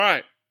All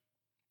right,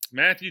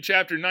 Matthew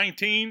chapter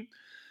 19,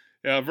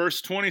 verse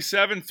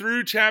 27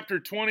 through chapter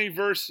 20,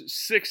 verse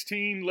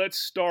 16. Let's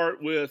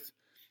start with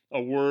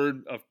a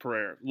word of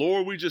prayer.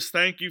 Lord, we just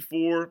thank you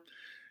for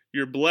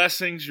your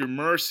blessings, your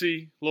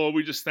mercy. Lord,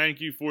 we just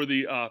thank you for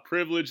the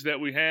privilege that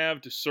we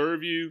have to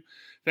serve you.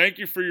 Thank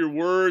you for your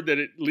word, that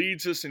it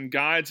leads us and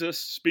guides us.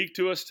 Speak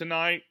to us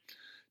tonight.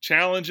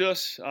 Challenge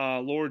us.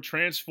 Lord,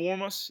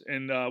 transform us.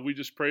 And we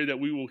just pray that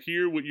we will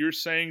hear what you're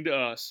saying to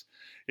us.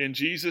 In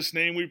Jesus'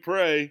 name we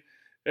pray.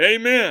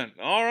 Amen.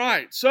 All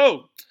right.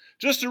 So,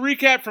 just to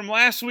recap from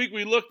last week,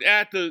 we looked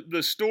at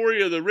the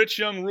story of the rich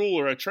young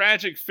ruler, a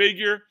tragic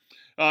figure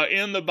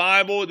in the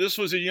Bible. This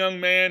was a young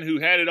man who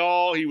had it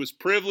all. He was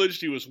privileged.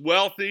 He was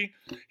wealthy.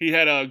 He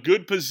had a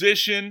good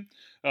position.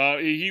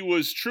 He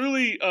was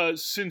truly,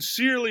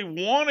 sincerely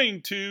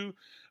wanting to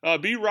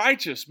be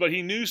righteous, but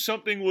he knew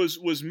something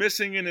was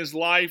missing in his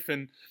life.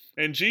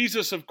 And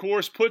Jesus, of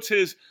course, puts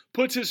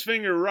his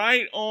finger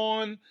right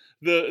on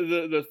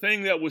the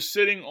thing that was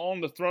sitting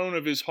on the throne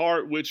of his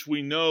heart, which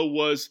we know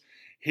was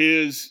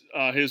his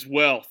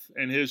wealth,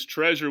 and his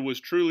treasure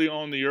was truly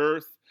on the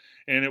earth,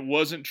 and it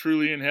wasn't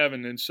truly in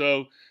heaven. And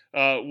so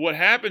what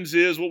happens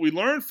is, what we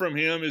learn from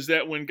him is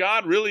that when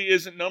God really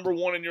isn't number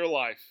one in your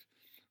life,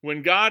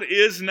 when God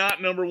is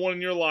not number one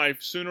in your life,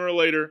 sooner or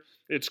later,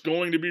 it's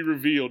going to be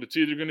revealed. It's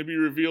either going to be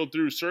revealed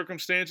through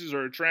circumstances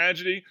or a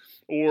tragedy,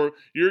 or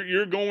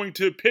you're going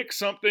to pick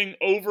something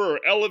over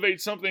or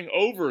elevate something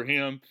over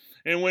him.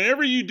 And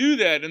whenever you do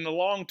that, in the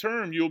long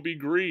term, you'll be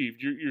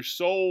grieved. Your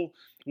soul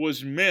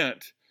was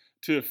meant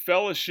to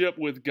fellowship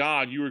with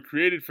God. You were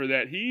created for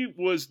that. He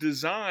was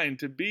designed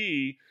to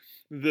be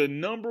the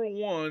number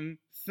one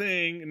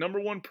thing, number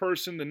one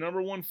person, the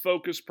number one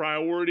focus,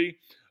 priority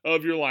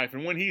of your life.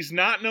 And when he's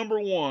not number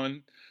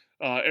one,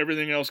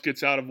 everything else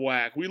gets out of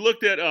whack. We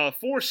looked at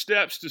 4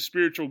 steps to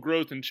spiritual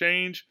growth and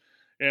change,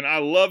 and I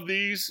love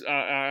these.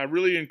 I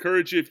really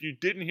encourage you, if you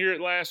didn't hear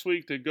it last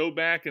week, to go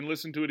back and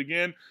listen to it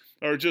again,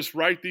 or just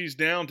write these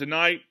down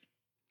tonight.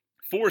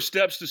 4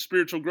 steps to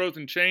spiritual growth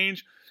and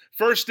change.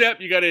 First step,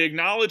 you got to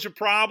acknowledge a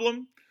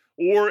problem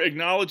or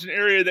acknowledge an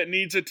area that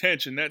needs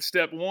attention. That's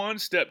step 1.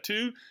 Step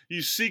 2,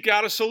 you seek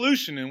out a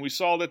solution. And we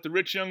saw that the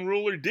rich young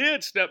ruler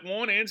did step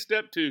 1 and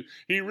step 2.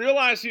 He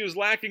realized he was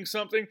lacking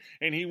something,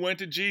 and he went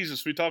to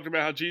Jesus. We talked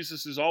about how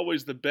Jesus is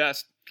always the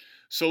best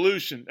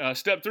solution.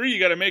 Step 3, you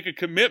got to make a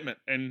commitment.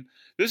 And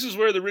this is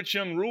where the rich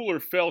young ruler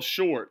fell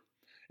short.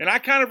 And I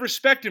kind of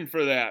respect him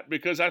for that,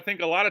 because I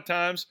think a lot of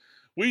times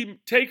we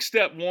take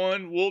step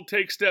 1, we'll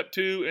take step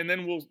 2, and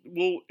then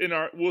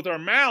with our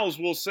mouths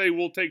we'll say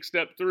we'll take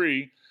step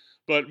 3.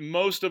 But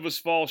most of us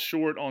fall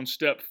short on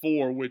step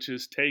 4, which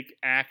is take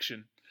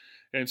action.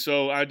 And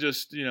so I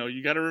just,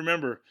 you got to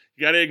remember,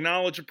 you got to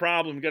acknowledge a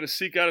problem, you got to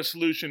seek out a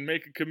solution,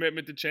 make a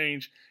commitment to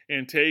change,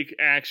 and take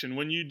action.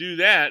 When you do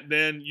that,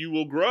 then you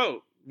will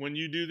grow. When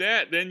you do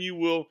that, then you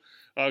will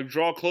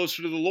draw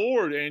closer to the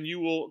Lord, and you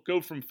will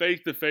go from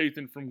faith to faith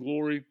and from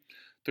glory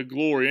to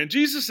glory. And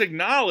Jesus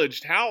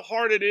acknowledged how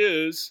hard it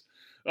is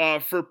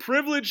for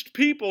privileged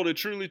people to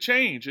truly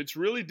change. It's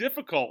really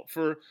difficult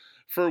for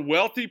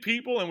wealthy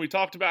people, and we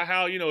talked about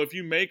how, if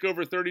you make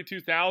over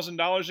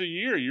 $32,000 a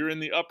year, you're in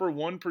the upper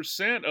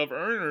 1% of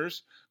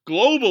earners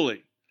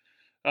globally.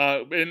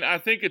 And I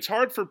think it's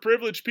hard for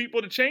privileged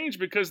people to change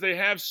because they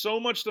have so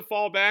much to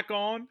fall back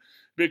on,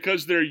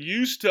 because they're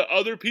used to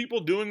other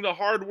people doing the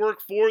hard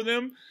work for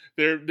them.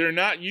 They're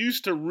not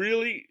used to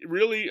really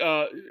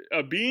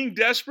being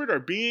desperate or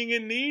being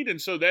in need,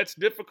 and so that's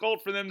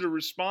difficult for them to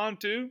respond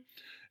to.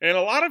 And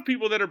a lot of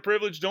people that are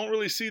privileged don't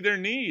really see their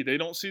need. They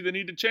don't see the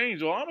need to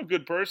change. Well, I'm a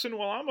good person.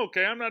 Well, I'm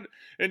okay. I'm not.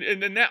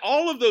 And that,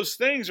 all of those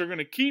things are going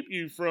to keep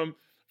you from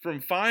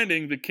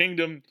finding the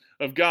kingdom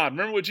of God.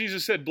 Remember what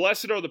Jesus said,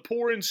 blessed are the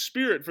poor in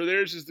spirit, for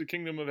theirs is the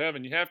kingdom of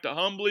heaven. You have to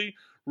humbly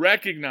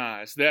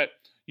recognize that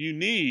you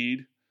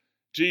need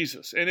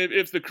Jesus. And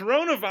if the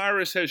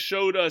coronavirus has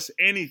showed us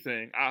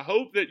anything, I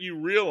hope that you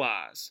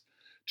realize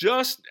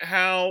just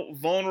how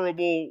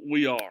vulnerable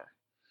we are.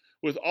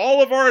 With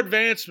all of our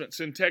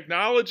advancements in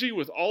technology,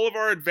 with all of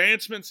our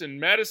advancements in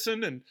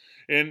medicine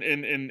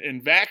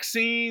and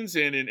vaccines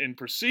and in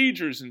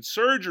procedures and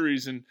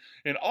surgeries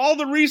and all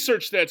the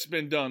research that's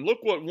been done, look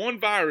what one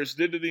virus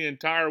did to the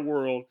entire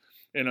world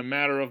in a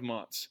matter of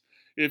months.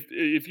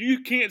 If you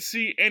can't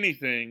see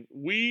anything,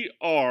 we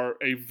are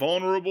a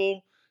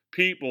vulnerable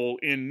people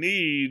in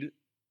need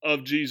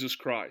of Jesus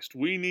Christ.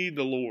 We need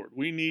the Lord.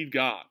 We need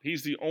God.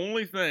 He's the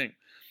only thing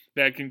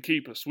that can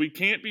keep us. We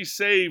can't be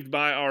saved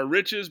by our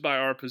riches, by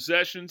our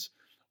possessions,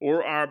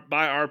 or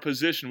by our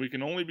position. We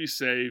can only be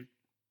saved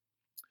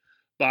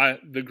by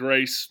the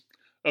grace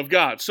of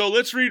God. So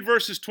let's read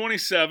verses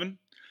 27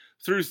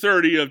 through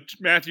 30 of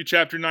Matthew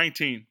chapter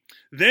 19.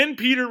 Then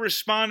Peter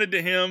responded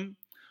to him,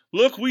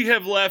 look, we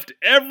have left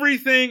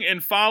everything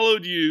and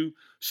followed you,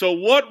 so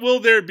what will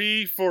there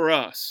be for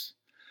us?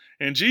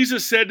 And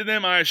Jesus said to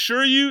them, I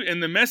assure you, in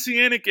the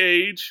Messianic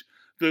age,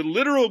 the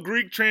literal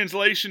Greek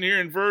translation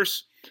here in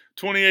verse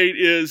 28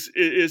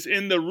 is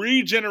in the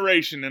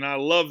regeneration, and I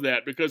love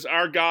that, because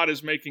our God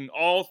is making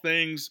all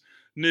things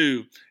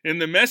new. In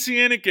the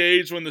Messianic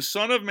age, when the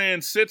Son of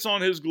Man sits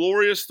on his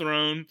glorious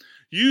throne,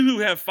 you who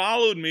have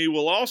followed me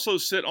will also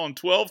sit on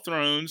 12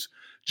 thrones,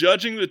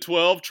 judging the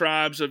 12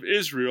 tribes of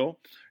Israel.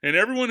 And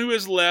everyone who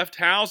has left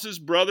houses,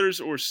 brothers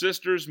or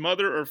sisters,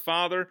 mother or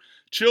father,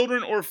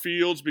 children or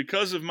fields,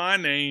 because of my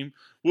name,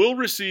 will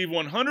receive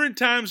 100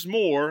 times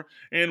more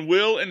and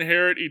will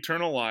inherit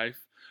eternal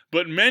life.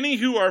 But many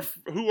who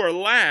are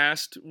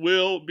last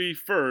will be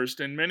first,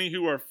 and many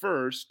who are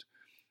first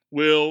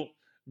will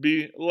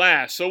be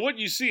last. So what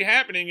you see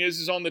happening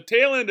is on the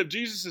tail end of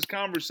Jesus'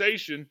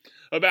 conversation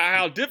about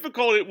how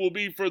difficult it will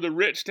be for the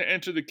rich to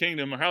enter the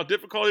kingdom, or how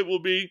difficult it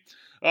will be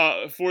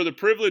for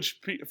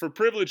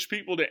privileged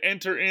people to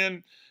enter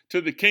in to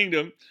the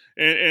kingdom.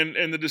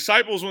 And the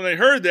disciples, when they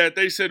heard that,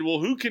 they said, well,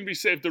 who can be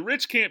saved? If the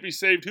rich can't be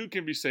saved, who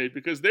can be saved?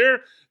 Because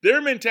their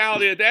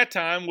mentality at that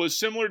time was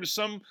similar to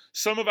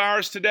some of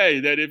ours today,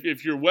 that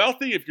if you're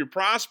wealthy, if you're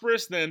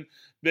prosperous, then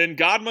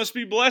God must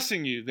be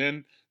blessing you.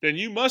 Then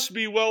you must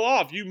be well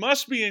off. You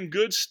must be in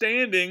good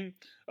standing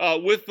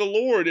with the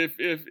Lord.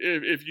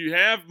 If you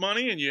have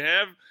money and you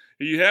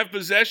have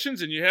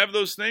possessions and you have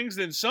those things,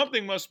 then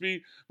something must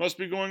be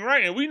going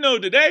right. And we know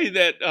today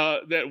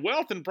that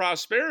wealth and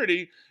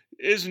prosperity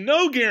is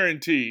no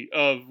guarantee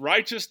of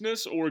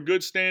righteousness or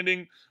good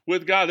standing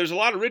with God. There's a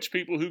lot of rich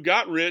people who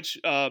got rich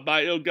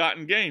by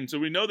ill-gotten gain. So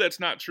we know that's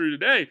not true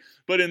today.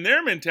 But in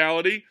their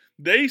mentality,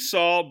 they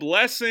saw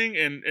blessing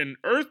and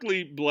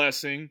earthly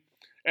blessing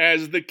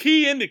as the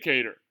key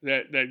indicator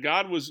that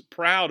God was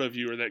proud of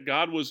you, or that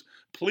God was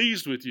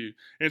pleased with you.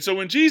 And so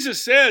when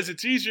Jesus says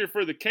it's easier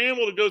for the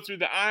camel to go through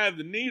the eye of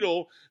the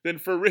needle than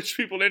for rich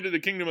people to enter the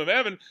kingdom of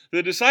heaven,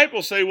 the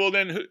disciples say, well,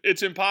 then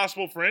it's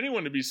impossible for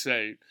anyone to be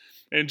saved.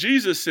 And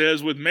Jesus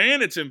says, with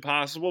man it's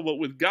impossible, but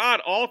with God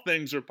all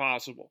things are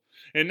possible.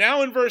 And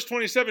now in verse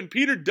 27,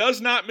 Peter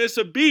does not miss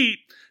a beat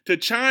to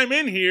chime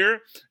in here,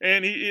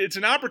 and it's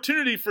an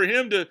opportunity for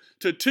him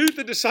to toot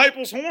the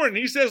disciples' horn.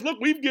 He says, look,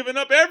 we've given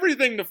up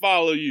everything to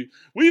follow you.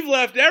 We've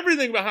left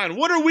everything behind.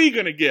 What are we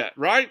going to get,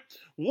 right?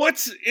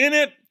 What's in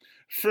it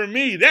for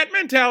me? That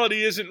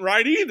mentality isn't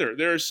right either.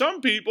 There are some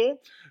people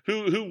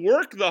who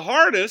work the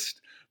hardest,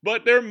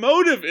 but their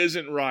motive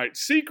isn't right.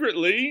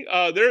 Secretly,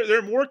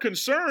 they're more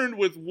concerned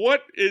with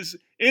what is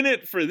in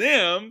it for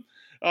them,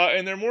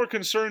 and they're more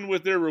concerned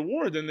with their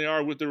reward than they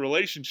are with the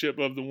relationship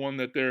of the one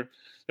that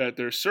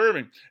they're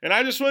serving. And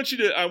I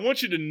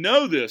want you to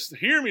know this.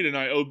 Hear me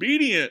tonight.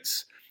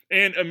 Obedience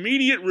and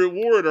immediate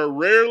reward are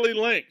rarely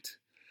linked.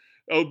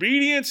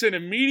 Obedience and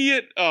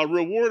immediate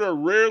reward are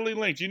rarely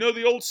linked. You know,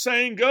 the old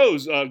saying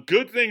goes,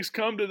 good things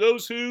come to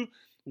those who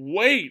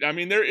wait. I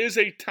mean, there is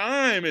a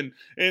time,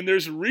 and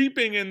there's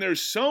reaping and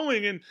there's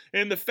sowing,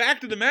 and the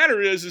fact of the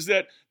matter is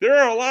that there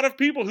are a lot of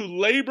people who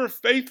labor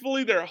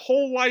faithfully their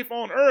whole life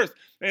on earth,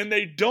 and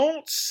they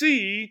don't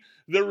see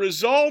the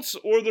results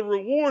or the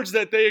rewards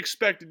that they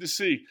expected to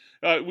see.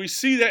 We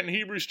see that in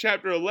Hebrews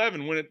chapter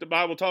 11 when the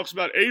Bible talks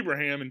about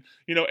Abraham. And,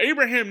 you know,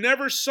 Abraham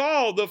never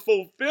saw the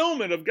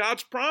fulfillment of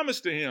God's promise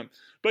to him,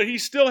 but he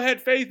still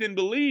had faith and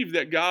believed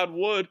that God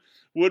would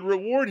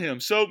reward him.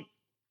 So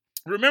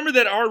remember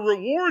that our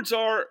rewards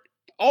are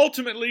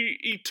ultimately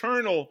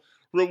eternal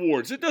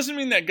rewards. It doesn't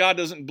mean that God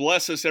doesn't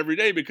bless us every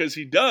day, because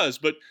he does,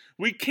 but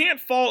we can't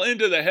fall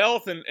into the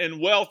health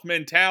and wealth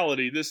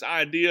mentality, this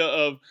idea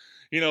of,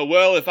 you know,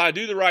 well, if I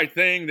do the right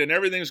thing, then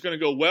everything's going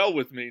to go well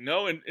with me.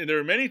 No, and there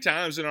are many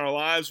times in our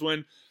lives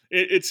when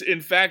it's,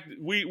 in fact,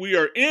 we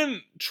are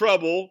in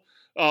trouble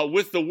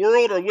with the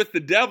world or with the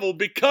devil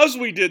because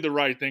we did the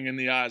right thing in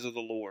the eyes of the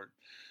Lord.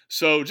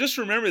 So just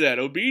remember that.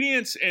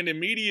 Obedience and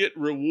immediate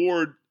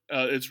reward,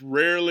 it's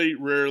rarely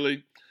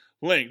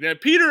linked. Now,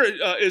 Peter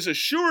is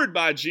assured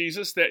by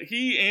Jesus that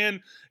he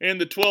and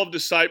the 12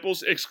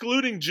 disciples,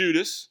 excluding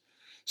Judas,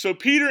 so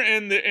Peter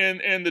and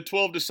the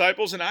 12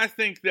 disciples, and I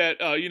think that,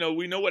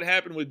 we know what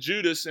happened with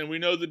Judas, and we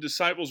know the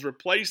disciples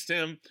replaced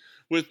him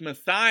with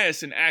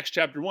Matthias in Acts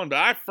chapter 1, but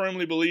I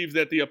firmly believe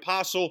that the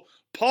apostle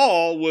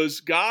Paul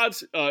was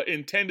God's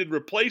intended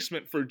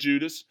replacement for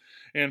Judas,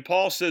 and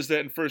Paul says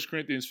that in 1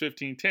 Corinthians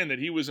 15:10, that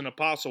he was an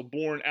apostle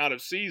born out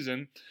of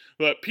season.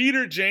 But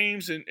Peter,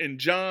 James, and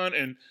John,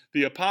 and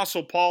the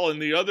apostle Paul,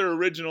 and the other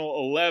original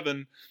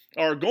 11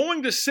 are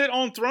going to sit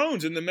on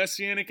thrones in the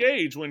Messianic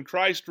age when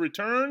Christ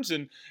returns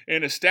and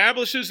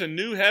establishes a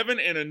new heaven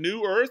and a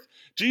new earth.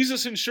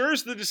 Jesus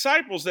ensures the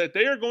disciples that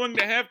they are going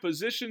to have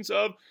positions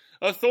of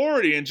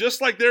authority. And just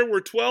like there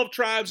were 12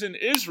 tribes in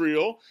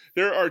Israel,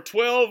 there are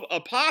 12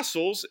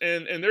 apostles,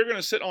 and they're going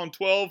to sit on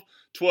 12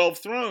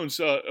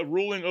 thrones,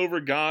 ruling over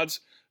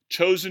God's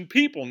chosen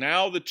people.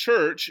 Now the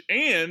church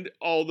and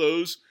all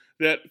those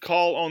that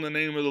call on the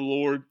name of the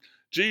Lord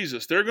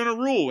Jesus. They're going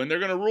to rule, and they're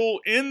going to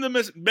rule in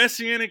the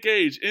Messianic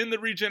age, in the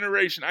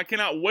regeneration. I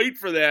cannot wait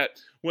for that,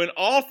 when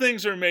all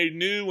things are made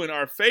new, when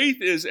our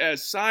faith is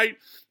as sight,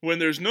 when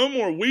there's no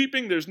more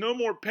weeping, there's no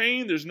more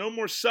pain, there's no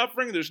more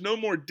suffering, there's no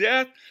more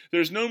death,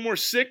 there's no more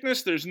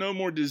sickness, there's no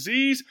more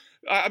disease.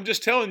 I'm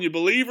just telling you,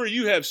 believer,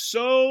 you have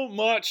so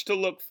much to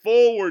look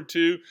forward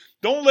to.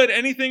 Don't let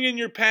anything in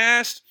your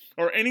past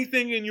or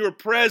anything in your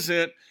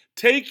present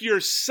take your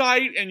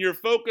sight and your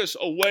focus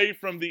away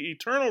from the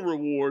eternal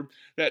reward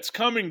that's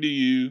coming to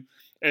you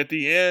at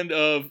the end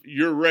of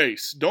your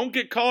race. Don't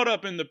get caught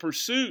up in the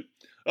pursuit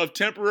of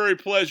temporary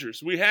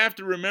pleasures. We have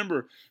to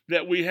remember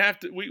that we have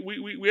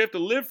to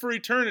live for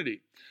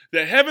eternity.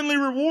 The heavenly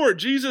reward,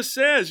 Jesus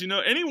says,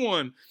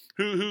 anyone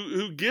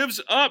who gives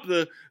up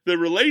the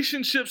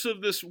relationships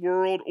of this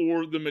world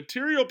or the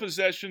material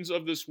possessions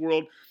of this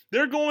world,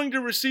 they're going to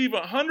receive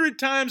 100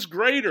 times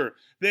greater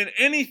than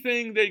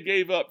anything they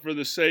gave up for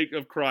the sake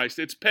of Christ.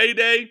 It's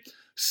payday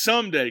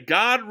someday.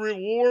 God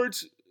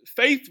rewards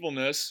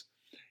faithfulness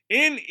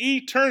in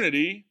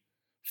eternity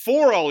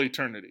for all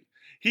eternity.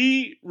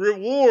 He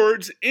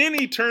rewards in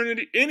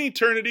eternity,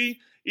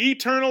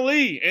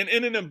 eternally, and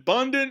in an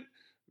abundant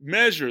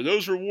measure.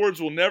 Those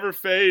rewards will never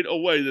fade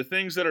away. The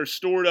things that are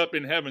stored up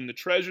in heaven, the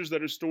treasures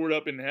that are stored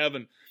up in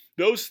heaven,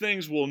 those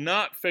things will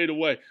not fade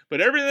away.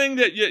 But everything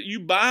that you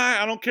buy,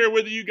 I don't care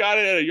whether you got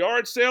it at a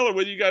yard sale or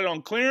whether you got it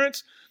on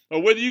clearance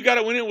or whether you got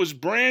it when it was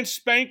brand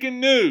spanking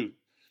new,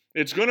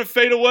 it's going to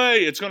fade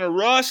away. It's going to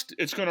rust.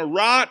 It's going to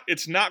rot.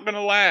 It's not going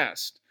to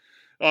last.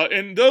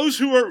 And those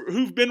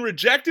who've been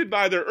rejected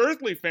by their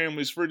earthly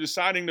families for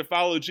deciding to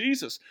follow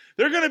Jesus,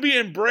 they're going to be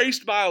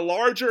embraced by a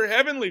larger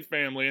heavenly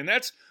family. And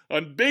that's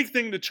a big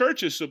thing the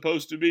church is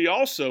supposed to be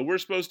also. We're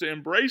supposed to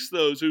embrace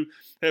those who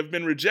have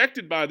been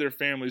rejected by their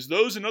families,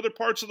 those in other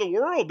parts of the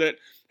world that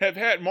have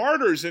had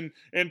martyrs and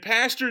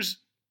pastors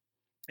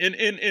in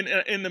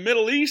the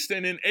Middle East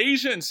and in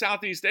Asia and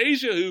Southeast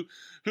Asia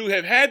who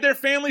have had their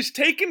families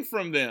taken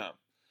from them.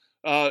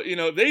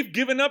 They've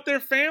given up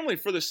their family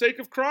for the sake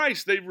of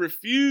Christ. They've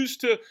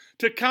refused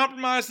to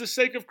compromise the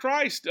sake of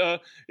Christ,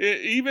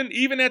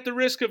 even at the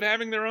risk of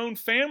having their own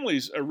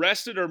families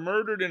arrested or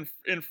murdered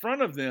in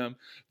front of them.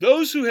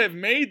 Those who have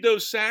made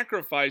those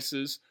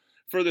sacrifices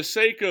for the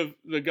sake of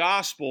the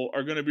gospel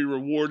are going to be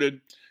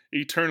rewarded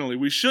eternally.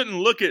 We shouldn't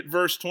look at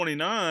verse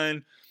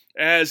 29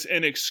 as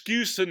an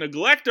excuse to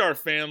neglect our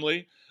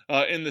family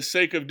in the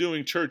sake of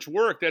doing church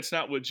work. That's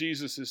not what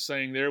Jesus is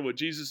saying there. What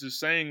Jesus is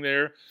saying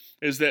there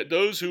is that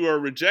those who are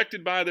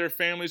rejected by their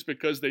families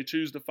because they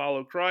choose to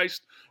follow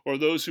Christ, or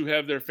those who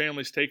have their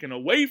families taken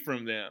away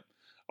from them,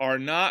 are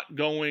not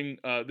going,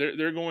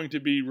 they're going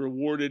to be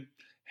rewarded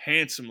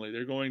handsomely.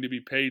 They're going to be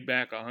paid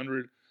back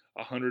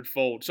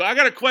 100-fold. So I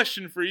got a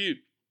question for you.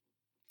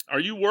 Are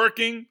you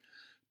working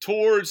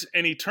towards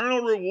an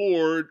eternal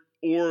reward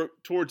or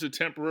towards a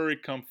temporary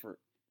comfort?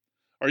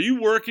 Are you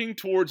working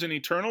towards an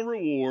eternal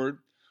reward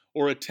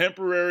or a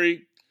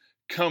temporary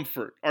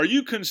comfort? Are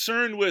you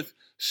concerned with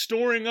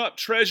storing up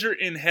treasure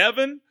in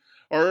heaven,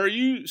 or are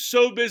you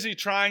so busy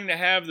trying to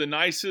have the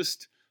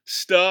nicest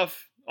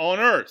stuff on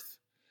earth?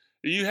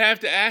 You have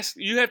to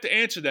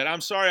answer that.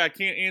 I'm sorry I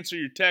can't answer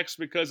your text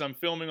because I'm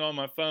filming on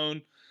my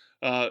phone.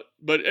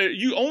 But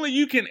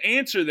you can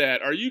answer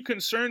that. Are you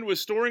concerned with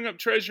storing up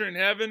treasure in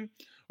heaven,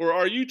 or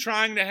are you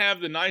trying to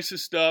have the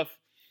nicest stuff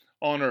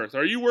on earth?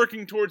 Are you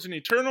working towards an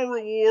eternal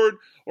reward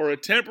or a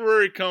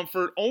temporary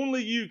comfort?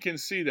 Only you can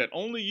see that.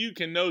 Only you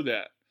can know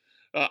that.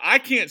 I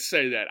can't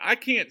say that. I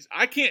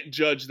can't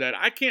judge that.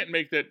 I can't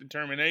make that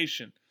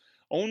determination.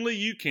 Only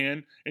you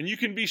can, and you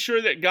can be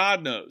sure that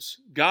God knows.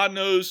 God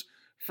knows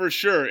for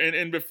sure.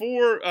 And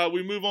before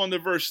we move on to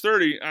verse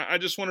 30, I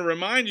just want to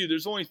remind you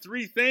there's only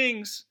 3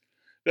 things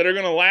that are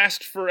going to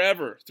last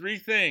forever. 3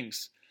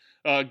 things.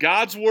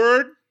 God's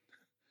word.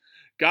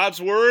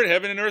 God's word,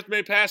 heaven and earth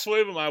may pass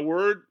away, but my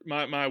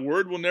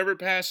word will never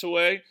pass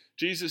away.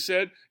 Jesus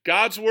said,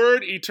 God's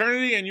word,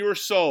 eternity, and your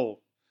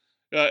soul.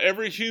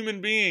 Every human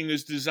being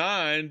is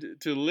designed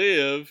to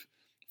live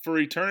for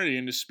eternity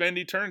and to spend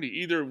eternity,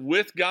 either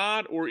with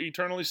God or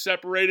eternally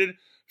separated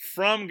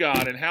from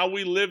God. And how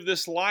we live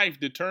this life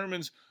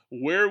determines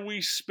where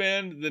we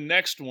spend the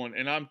next one.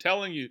 And I'm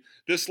telling you,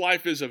 this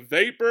life is a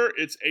vapor.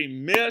 It's a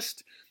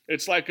mist.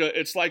 It's like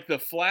the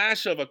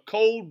flash of a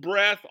cold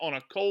breath on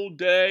a cold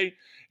day,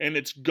 and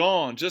it's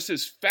gone. Just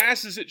as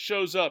fast as it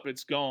shows up,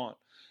 it's gone.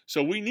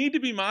 So we need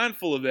to be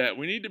mindful of that.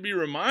 We need to be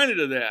reminded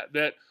of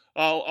that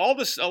a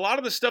lot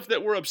of the stuff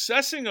that we're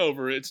obsessing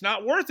over, it's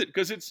not worth it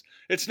because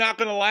it's not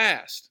going to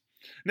last.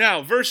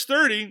 Now, verse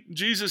 30,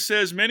 Jesus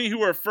says, many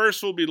who are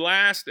first will be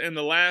last, and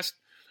the last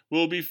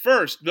will be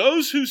first.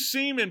 Those who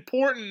seem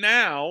important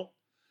now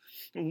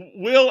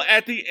will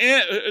at the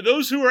end,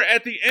 those who are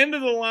at the end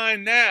of the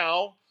line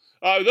now,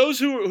 those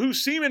who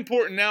seem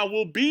important now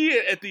will be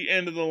at the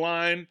end of the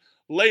line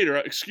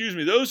later.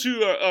 Those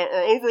who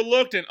are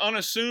overlooked and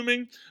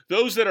unassuming,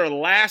 those that are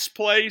last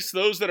place,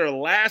 those that are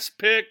last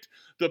picked,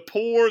 the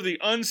poor, the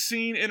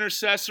unseen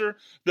intercessor,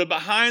 the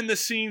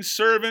behind-the-scenes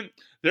servant,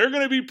 they're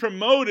going to be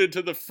promoted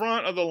to the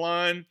front of the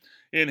line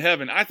in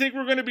heaven. I think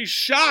we're going to be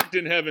shocked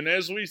in heaven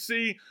as we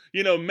see,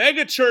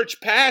 mega church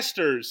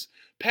pastors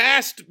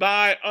passed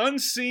by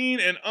unseen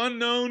and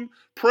unknown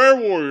prayer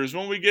warriors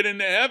when we get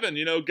into heaven.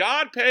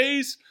 God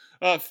pays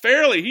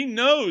fairly. He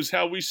knows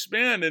how we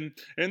spend, and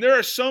there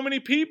are so many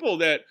people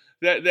that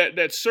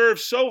serve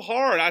so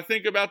hard. I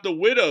think about the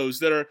widows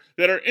that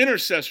are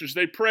intercessors.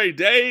 They pray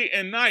day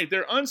and night.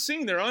 They're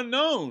unseen. They're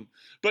unknown.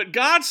 but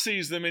God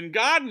sees them and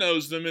God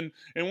knows them. And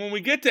when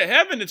we get to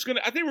heaven, I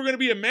think we're going to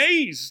be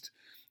amazed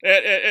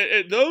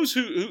at those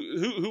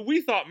who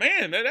we thought,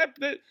 man,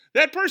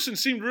 that person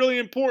seemed really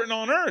important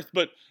on earth,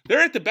 but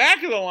they're at the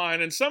back of the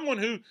line, and someone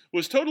who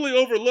was totally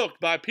overlooked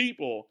by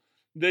people,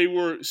 they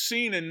were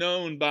seen and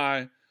known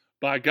by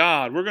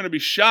God. We're going to be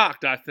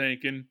shocked, I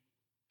think. And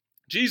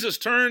Jesus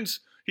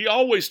he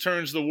always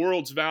turns the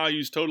world's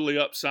values totally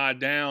upside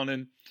down.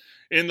 And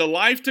in the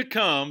life to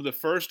come, the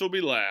first will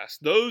be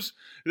last. Those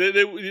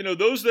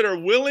that are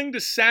willing to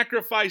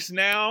sacrifice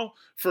now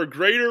for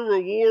greater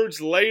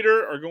rewards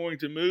later are going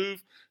to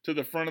move to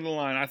the front of the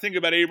line. I think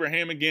about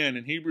Abraham again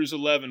in Hebrews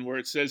 11, where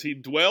it says he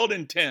dwelled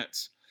in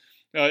tents.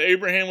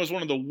 Abraham was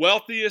one of the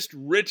wealthiest,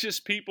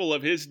 richest people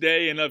of his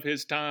day and of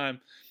his time.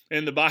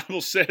 And the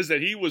Bible says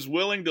that he was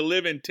willing to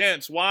live in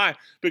tents. Why?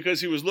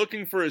 Because he was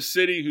looking for a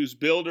city whose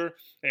builder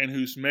and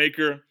whose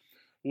maker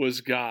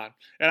was God.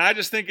 And I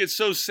just think it's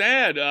so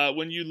sad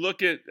when you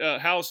look at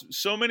how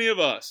so many of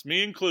us,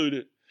 me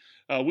included,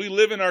 we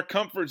live in our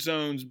comfort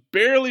zones,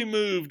 barely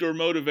moved or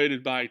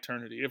motivated by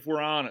eternity. If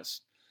we're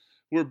honest,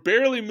 we're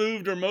barely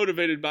moved or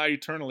motivated by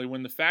eternity,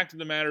 when the fact of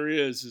the matter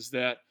is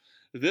that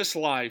this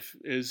life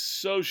is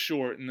so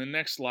short and the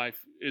next life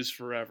is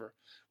forever.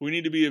 We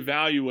need to be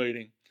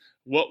evaluating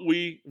what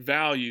we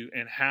value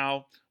and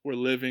how we're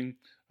living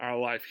our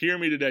life. Hear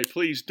me today.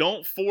 Please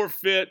don't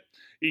forfeit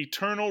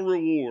eternal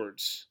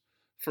rewards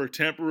for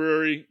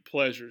temporary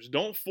pleasures.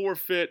 Don't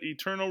forfeit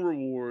eternal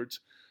rewards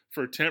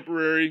for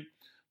temporary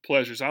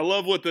pleasures. I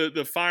love what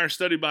the Fire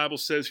Study Bible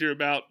says here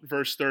about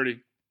verse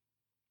 30.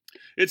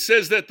 It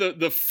says that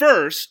the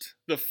first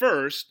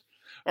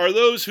are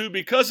those who,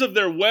 because of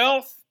their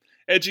wealth,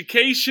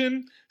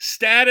 education,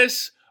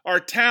 status, or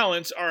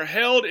talents, are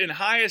held in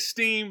high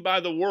esteem by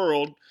the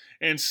world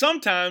and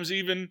sometimes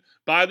even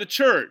by the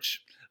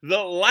church.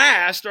 The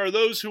last are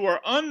those who are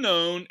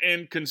unknown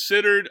and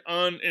considered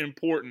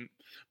unimportant.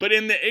 But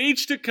in the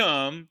age to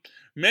come,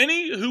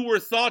 many who were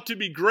thought to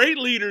be great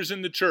leaders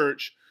in the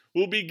church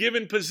will be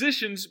given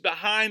positions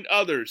behind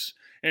others,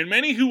 and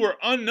many who were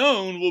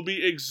unknown will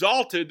be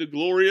exalted to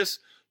glorious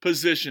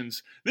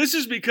positions. This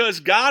is because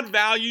God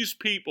values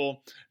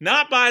people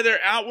not by their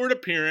outward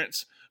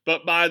appearance,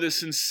 but by the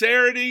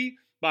sincerity,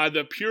 by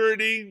the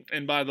purity,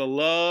 and by the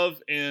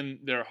love in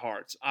their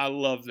hearts. I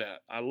love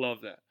that. I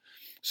love that.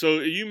 So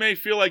you may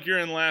feel like you're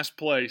in last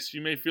place.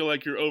 You may feel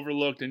like you're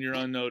overlooked and you're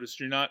unnoticed.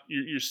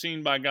 You're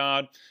seen by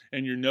God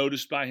and you're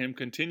noticed by Him.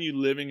 Continue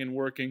living and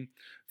working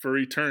for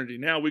eternity.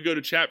 Now we go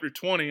to chapter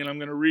 20, and I'm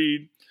going to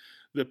read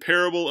the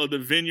parable of the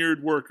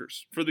vineyard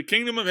workers. For the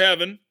kingdom of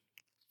heaven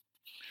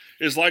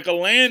is like a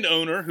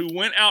landowner who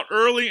went out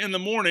early in the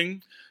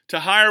morning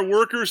to hire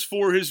workers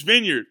for his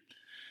vineyard.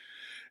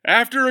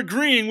 After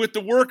agreeing with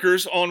the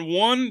workers on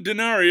 1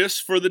 denarius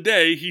for the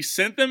day, he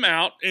sent them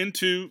out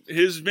into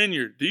his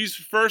vineyard. These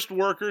first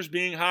workers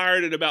being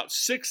hired at about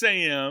 6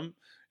 a.m.,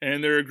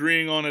 and they're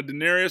agreeing on a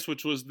denarius,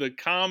 which was the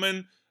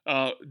common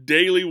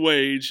daily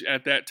wage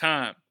at that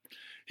time.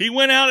 He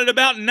went out at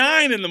about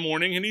 9 in the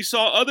morning, and he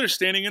saw others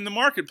standing in the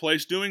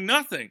marketplace doing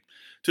nothing.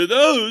 To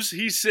those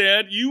he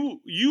said,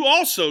 You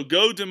also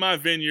go to my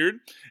vineyard,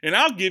 and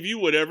I'll give you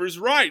whatever's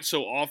right.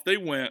 So off they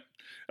went.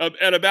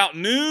 At about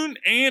noon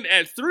and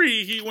at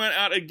 3, he went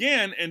out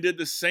again and did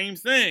the same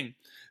thing.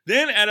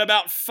 Then at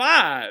about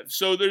 5,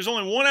 so there's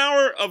only 1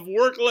 hour of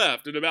work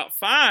left. At about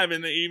 5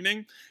 in the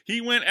evening,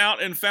 he went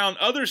out and found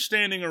others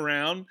standing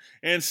around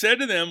and said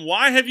to them,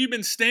 Why have you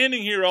been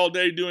standing here all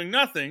day doing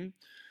nothing?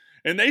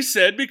 And they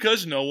said,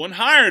 Because no one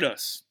hired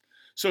us.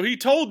 So he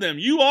told them,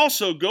 You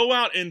also go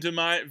out into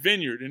my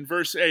vineyard. In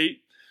verse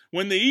 8,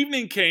 when the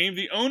evening came,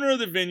 the owner of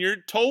the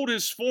vineyard told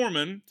his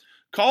foreman,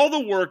 Call the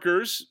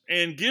workers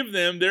and give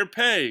them their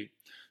pay,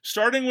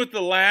 starting with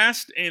the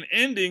last and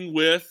ending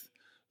with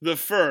the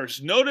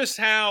first. Notice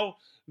how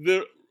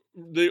the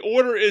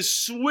order is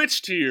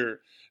switched here.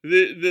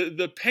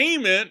 The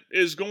payment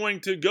is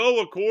going to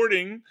go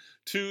according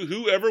to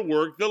whoever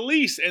worked the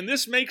least. And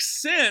this makes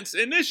sense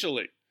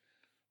initially,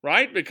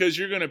 right? Because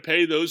you're going to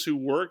pay those who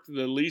worked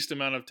the least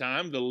amount of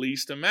time the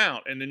least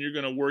amount. And then you're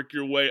going to work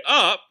your way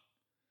up.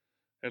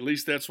 At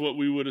least that's what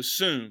we would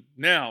assume.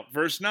 Now,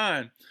 verse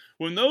 9.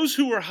 When those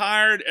who were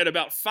hired at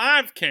about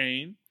 5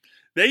 came,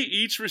 they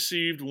each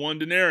received 1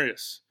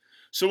 denarius.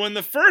 So when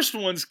the first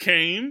ones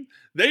came,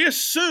 they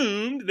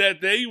assumed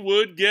that they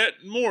would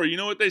get more. You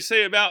know what they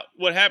say about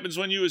what happens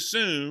when you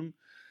assume?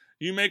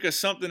 You make a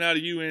something out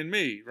of you and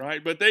me,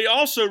 right? But they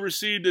also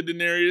received a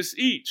denarius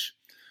each.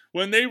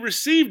 When they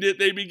received it,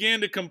 they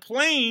began to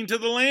complain to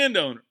the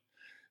landowner.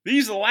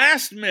 These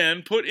last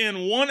men put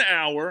in 1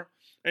 hour,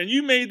 and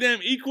you made them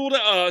equal to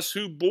us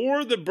who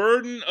bore the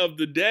burden of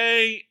the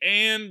day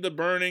and the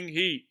burning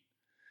heat.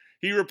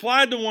 He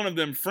replied to one of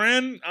them,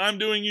 Friend, I'm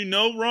doing you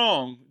no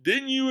wrong.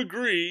 Didn't you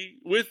agree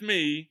with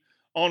me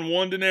on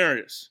 1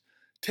 denarius?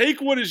 Take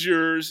what is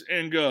yours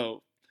and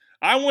go.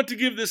 I want to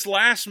give this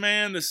last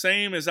man the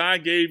same as I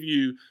gave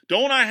you.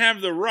 Don't I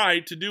have the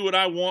right to do what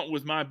I want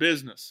with my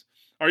business?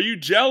 Are you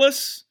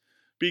jealous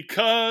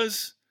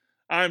because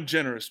I'm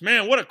generous?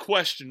 Man, what a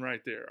question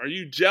right there. Are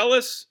you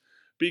jealous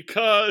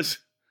because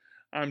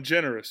I'm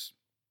generous?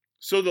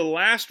 So the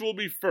last will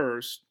be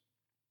first,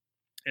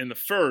 and the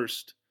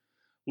first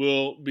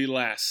will be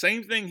last.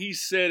 Same thing he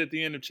said at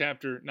the end of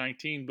chapter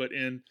 19, but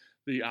in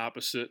the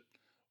opposite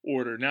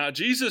order. Now,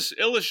 Jesus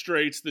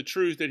illustrates the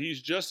truth that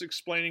he's just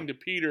explaining to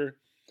Peter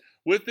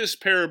with this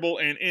parable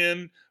and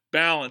in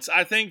balance.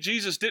 I think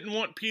Jesus didn't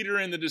want Peter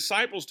and the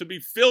disciples to be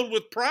filled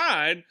with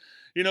pride,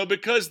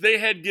 because they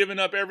had given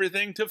up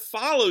everything to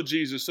follow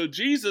Jesus. So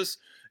Jesus,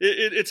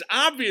 it's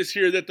obvious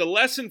here that the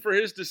lesson for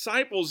his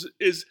disciples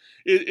is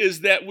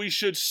that we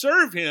should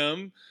serve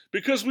him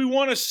because we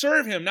want to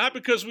serve him, not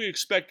because we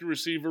expect to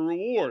receive a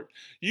reward.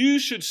 You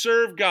should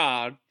serve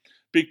God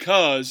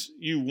because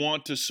you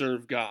want to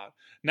serve God,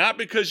 not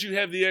because you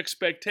have the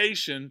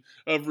expectation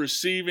of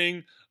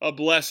receiving a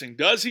blessing.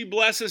 Does he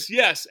bless us?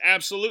 Yes,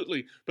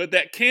 absolutely. But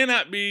that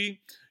cannot be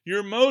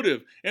your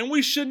motive. And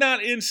we should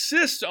not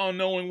insist on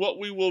knowing what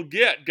we will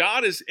get.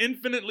 God is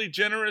infinitely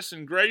generous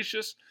and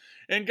gracious,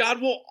 and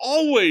God will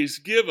always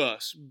give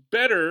us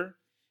better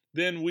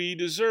than we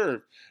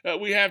deserve.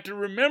 We have to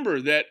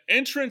remember that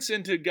entrance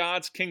into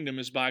God's kingdom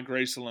is by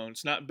grace alone.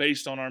 It's not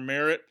based on our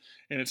merit,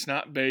 and it's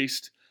not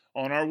based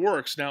on our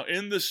works. Now,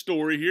 in the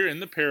story here,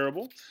 in the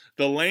parable,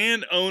 the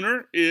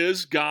landowner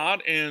is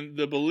God, and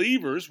the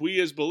believers,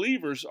 we as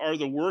believers, are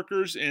the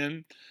workers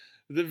in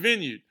the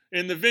vineyard.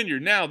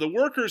 Now, the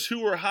workers who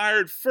were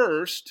hired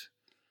first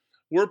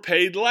were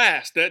paid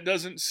last. That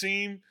doesn't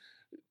seem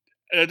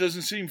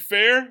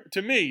fair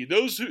to me.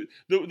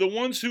 The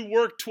ones who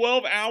worked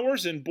 12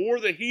 hours and bore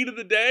the heat of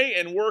the day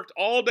and worked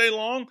all day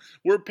long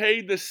were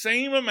paid the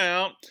same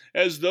amount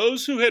as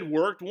those who had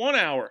worked 1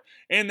 hour.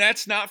 And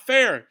that's not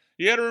fair.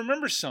 You got to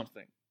remember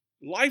something.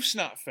 Life's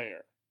not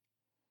fair.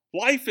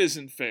 Life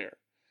isn't fair.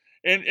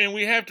 And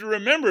we have to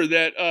remember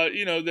that,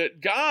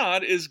 that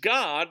God is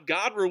God.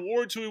 God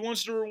rewards who he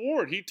wants to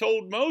reward. He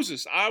told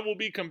Moses, I will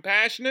be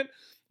compassionate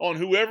on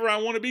whoever I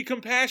want to be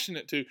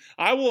compassionate to.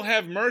 I will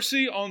have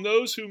mercy on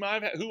those who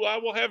I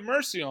will have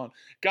mercy on.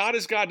 God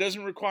is God,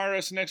 doesn't require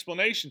us an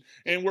explanation.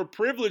 And we're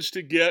privileged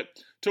to get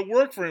to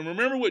work for him.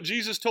 Remember what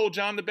Jesus told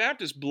John the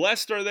Baptist,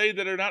 blessed are they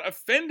that are not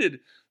offended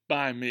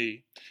by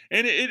me.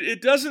 And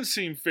it doesn't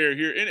seem fair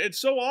here. And it's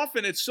so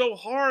often, it's so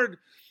hard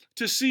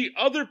to see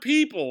other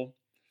people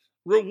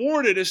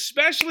rewarded,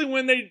 especially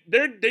when they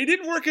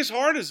didn't work as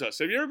hard as us.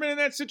 Have you ever been in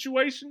that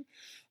situation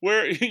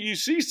where you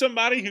see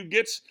somebody who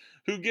gets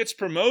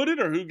promoted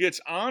or who gets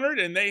honored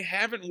and they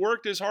haven't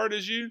worked as hard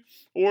as you,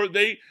 or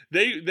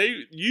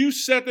you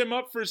set them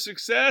up for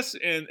success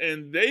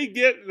and they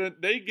get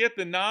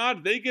the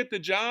nod, they get the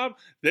job,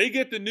 they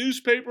get the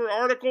newspaper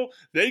article,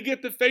 they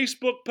get the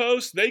Facebook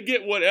post, they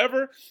get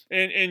whatever,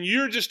 and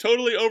you're just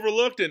totally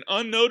overlooked and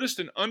unnoticed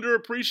and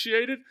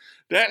underappreciated?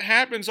 That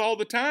happens all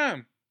the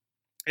time.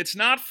 It's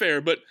not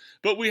fair, but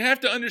we have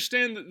to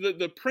understand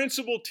the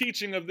principal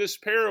teaching of this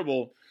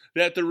parable,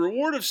 that the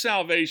reward of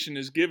salvation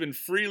is given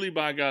freely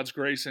by God's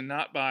grace and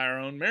not by our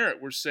own merit.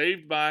 We're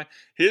saved by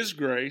his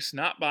grace,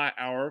 not by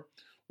our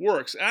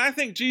works. And I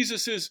think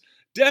Jesus is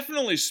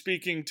definitely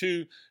speaking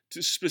to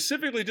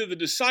specifically to the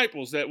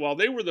disciples, that while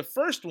they were the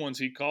first ones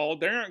he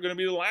called, they aren't going to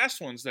be the last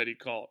ones that he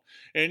called.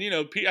 And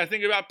I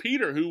think about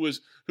Peter, who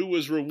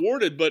was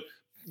rewarded, but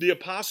the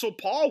Apostle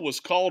Paul was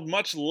called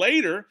much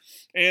later,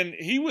 and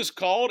he was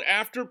called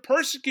after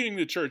persecuting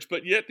the church.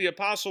 But yet the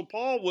Apostle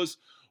Paul was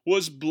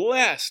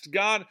blessed.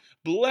 God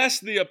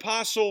blessed the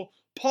Apostle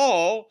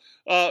Paul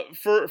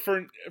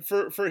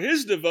for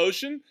his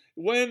devotion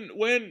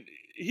when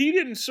he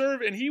didn't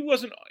serve, and he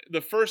wasn't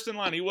the first in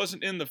line. He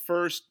wasn't in the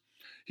first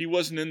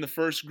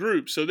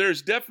group. So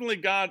there's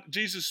definitely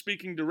Jesus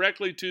speaking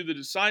directly to the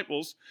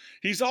disciples.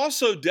 He's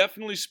also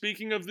definitely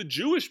speaking of the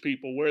Jewish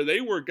people, where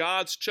they were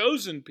God's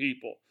chosen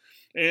people.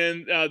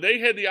 And they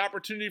had the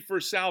opportunity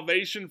for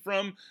salvation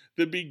from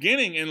the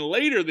beginning. And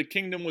later the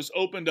kingdom was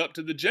opened up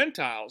to the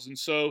Gentiles. And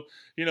so,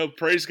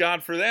 praise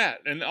God for that.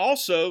 And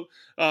also,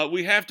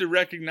 we have to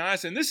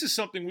recognize, and this is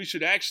something we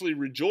should actually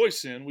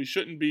rejoice in, we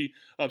shouldn't be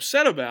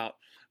upset about,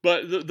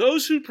 but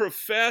those who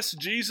profess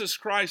Jesus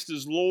Christ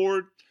as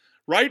Lord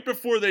right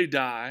before they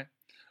die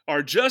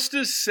are just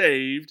as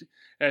saved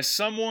as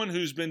someone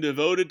who's been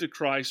devoted to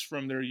Christ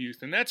from their youth.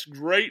 And that's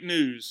great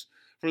news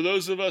for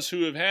those of us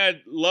who have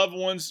had loved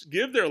ones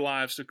give their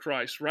lives to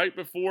Christ right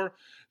before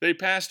they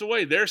passed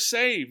away. They're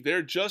saved.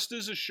 They're just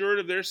as assured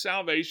of their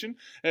salvation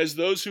as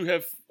those who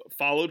have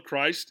followed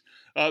Christ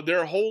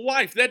their whole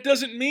life. That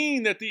doesn't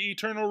mean that the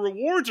eternal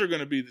rewards are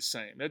going to be the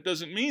same. That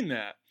doesn't mean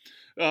that.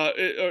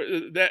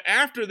 That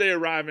after they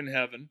arrive in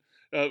heaven,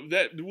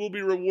 that will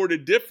be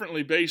rewarded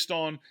differently based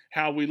on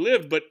how we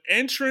live. But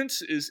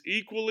entrance is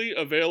equally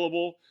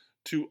available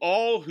to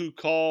all who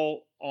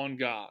call on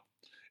God.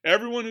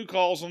 Everyone who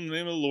calls on the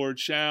name of the Lord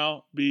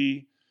shall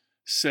be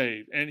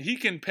saved. And he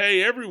can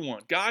pay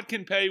everyone. God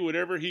can pay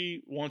whatever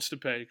he wants to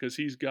pay because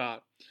he's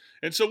God.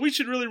 And so we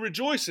should really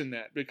rejoice in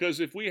that,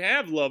 because if we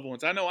have loved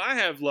ones, I know I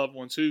have loved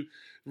ones who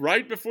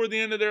right before the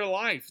end of their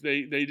life,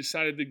 they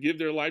decided to give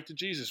their life to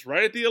Jesus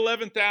right at the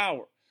 11th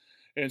hour.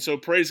 And so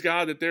praise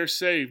God that they're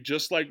saved,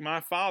 just like my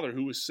father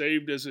who was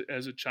saved as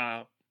a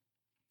child.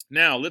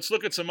 Now, let's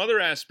look at some other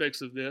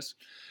aspects of this.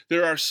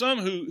 There are some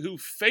who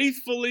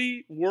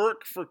faithfully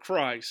work for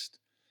Christ.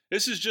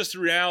 This is just the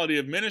reality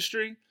of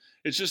ministry.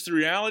 It's just the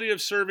reality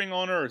of serving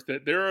on earth,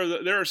 that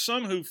there are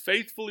some who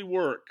faithfully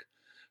work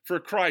for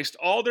Christ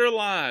all their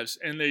lives,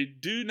 and they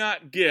do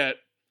not get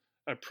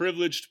a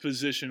privileged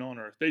position on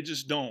earth. They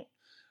just don't.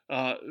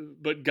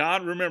 But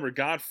God, remember,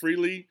 God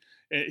freely,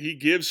 He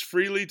gives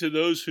freely to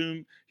those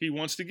whom He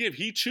wants to give.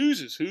 He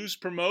chooses who's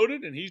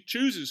promoted, and He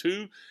chooses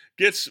who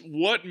gets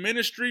what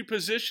ministry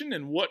position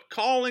and what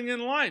calling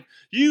in life.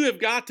 You have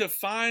got to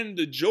find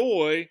the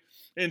joy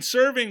in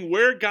serving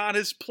where God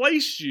has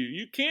placed you.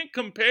 You can't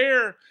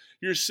compare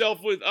yourself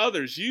with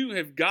others. You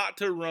have got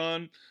to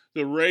run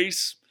the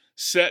race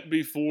set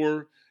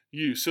before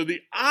you. So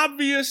the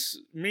obvious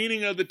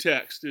meaning of the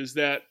text is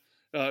that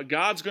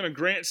God's going to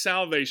grant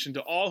salvation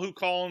to all who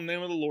call on the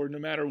name of the Lord, no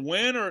matter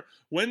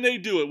when they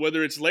do it,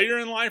 whether it's later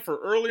in life or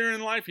earlier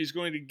in life. He's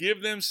going to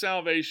give them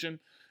salvation,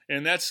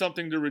 and that's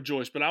something to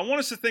rejoice. But I want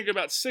us to think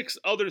about 6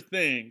 other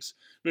things,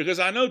 because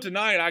I know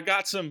tonight I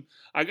got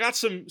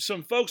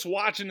some folks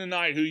watching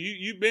tonight who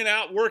you've been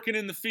out working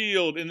in the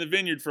field, in the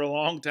vineyard for a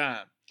long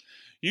time.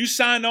 You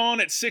signed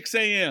on at 6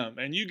 a.m.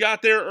 and you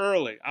got there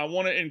early. I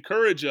want to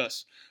encourage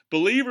us,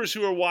 believers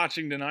who are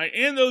watching tonight,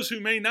 and those who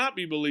may not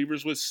be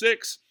believers, with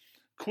 6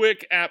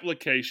 quick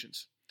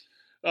applications.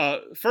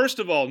 First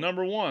of all,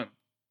 number 1,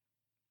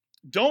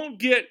 don't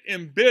get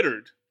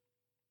embittered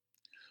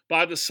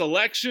by the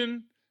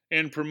selection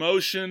and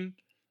promotion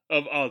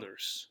of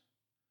others.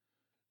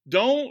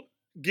 Don't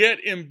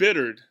get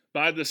embittered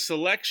by the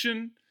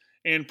selection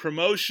and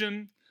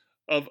promotion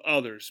of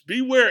others.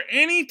 Beware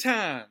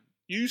anytime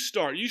you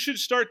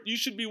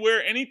should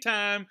beware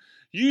anytime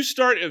you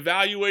start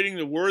evaluating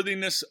the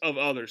worthiness of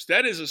others.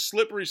 That is a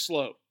slippery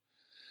slope.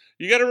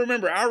 You got to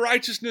remember, our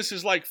righteousness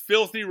is like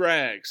filthy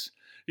rags.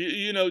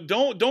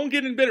 Don't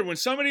get embittered. When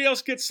somebody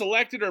else gets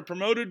selected or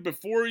promoted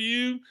before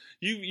you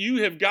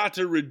have got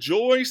to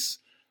rejoice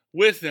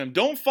with them.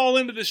 Don't fall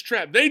into this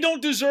trap. They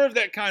don't deserve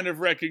that kind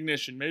of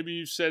recognition. Maybe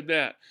you've said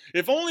that.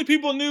 If only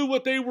people knew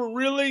what they were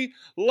really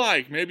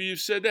like. Maybe you've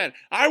said that.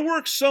 I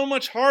worked so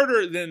much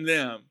harder than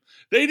them.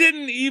 They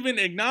didn't even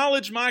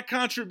acknowledge my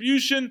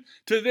contribution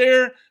to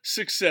their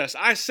success.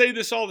 I say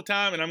this all the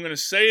time, and I'm going to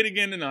say it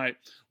again tonight.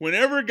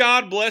 Whenever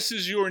God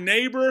blesses your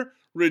neighbor,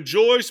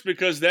 rejoice,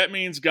 because that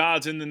means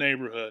God's in the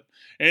neighborhood.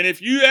 And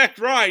if you act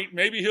right,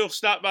 maybe He'll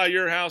stop by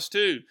your house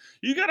too.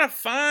 You got to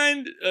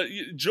find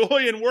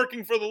joy in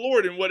working for the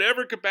Lord in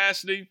whatever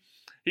capacity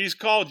He's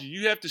called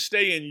you. You have to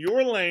stay in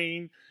your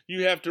lane.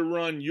 You have to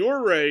run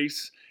your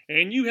race,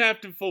 and you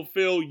have to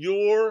fulfill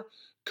your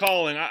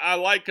calling. I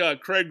like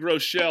Craig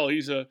Rochelle.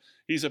 He's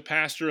a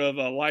pastor of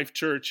Life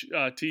Church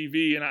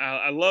TV, and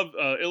I love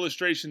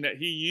illustration that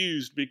he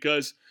used,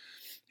 because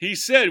he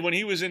said when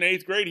he was in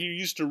 8th grade, he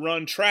used to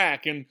run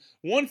track. And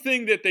one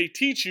thing that they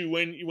teach you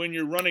when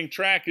you're running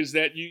track is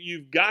that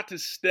you've got to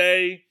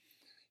stay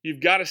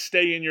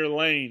in your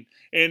lane.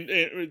 And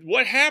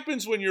what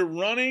happens when you're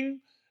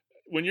running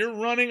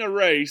a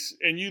race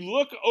and you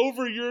look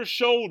over your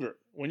shoulder?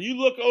 When you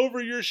look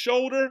over your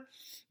shoulder,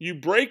 you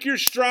break your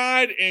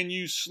stride and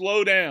you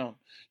slow down.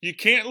 You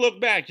can't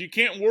look back. You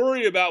can't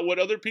worry about what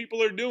other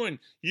people are doing.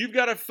 You've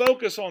got to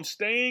focus on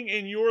staying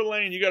in your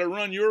lane. You got to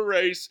run your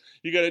race.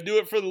 You got to do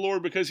it for the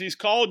Lord, because He's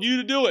called you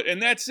to do it,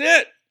 and that's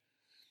it.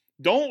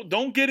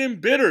 Don't get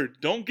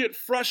embittered. Don't get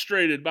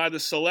frustrated by the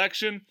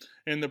selection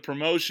and the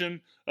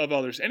promotion of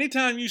others.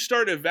 Anytime you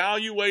start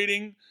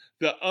evaluating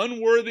the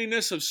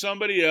unworthiness of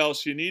somebody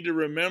else, you need to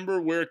remember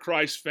where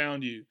Christ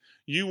found you.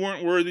 You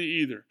weren't worthy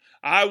either.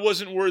 I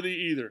wasn't worthy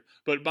either.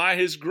 But by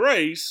His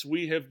grace,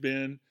 we have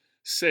been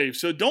saved.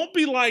 So don't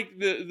be like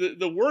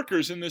the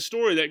workers in this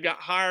story that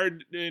got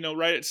hired,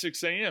 right at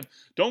 6 a.m.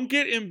 Don't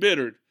get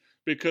embittered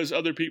because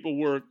other people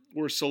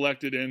were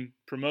selected and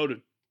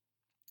promoted.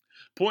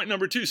 Point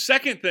number 2,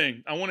 second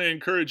thing I want to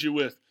encourage you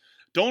with: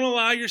 don't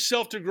allow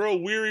yourself to grow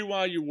weary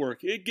while you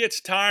work. It gets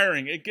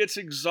tiring. It gets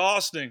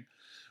exhausting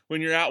when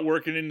you're out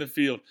working in the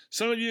field.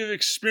 Some of you have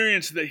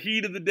experienced the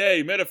heat of the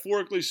day,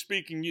 metaphorically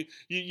speaking.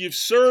 You've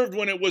served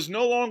when it was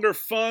no longer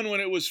fun, when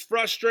it was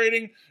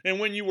frustrating,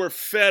 and when you were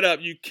fed up.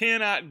 You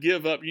cannot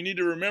give up. You need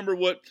to remember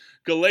what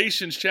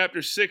Galatians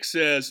chapter 6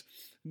 says.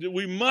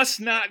 We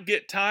must not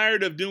get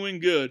tired of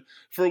doing good,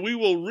 for we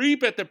will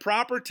reap at the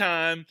proper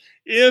time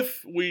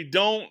if we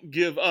don't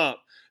give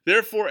up.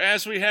 Therefore,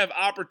 as we have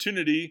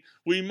opportunity,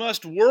 we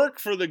must work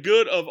for the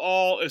good of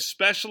all,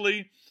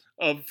 especially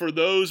for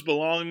those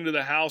belonging to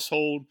the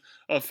household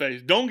of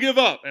faith. Don't give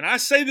up. And I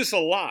say this a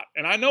lot,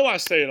 and I know I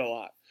say it a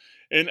lot.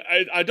 And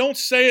I don't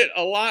say it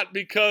a lot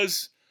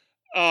because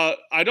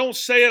I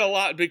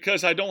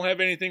don't have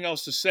anything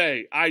else to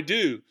say. I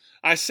do.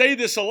 I say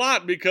this a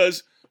lot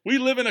because we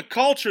live in a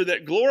culture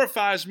that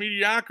glorifies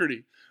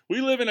mediocrity.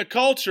 We live in a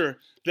culture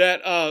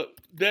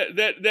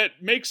that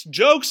makes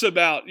jokes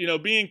about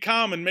being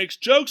common, makes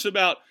jokes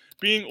about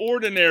being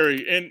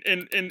ordinary, and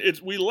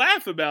we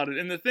laugh about it.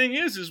 And the thing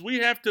is we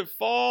have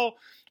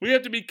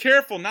to be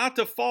careful not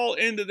to fall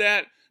into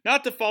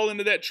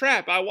that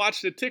trap. I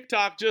watched a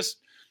TikTok just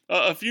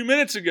a few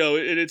minutes ago.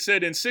 It had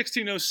said in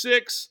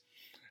 1606,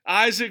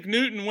 Isaac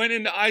Newton went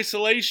into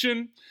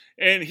isolation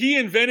and he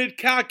invented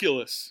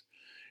calculus.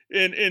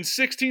 In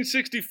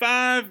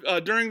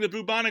 1665, during the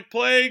bubonic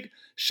plague,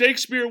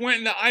 Shakespeare went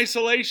into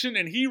isolation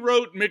and he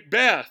wrote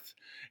Macbeth.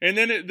 And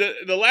then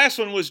the last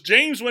one was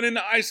James went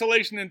into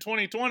isolation in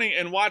 2020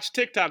 and watched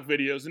TikTok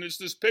videos. And it's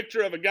this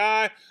picture of a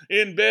guy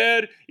in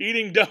bed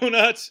eating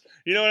donuts.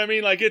 You know what I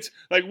mean? Like, it's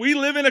like we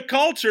live in a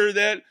culture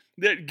that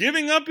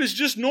giving up is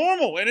just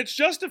normal and it's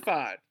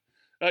justified.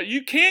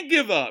 You can't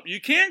give up. You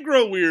can't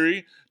grow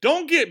weary.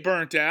 Don't get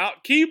burnt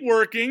out. Keep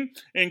working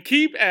and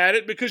keep at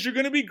it because you're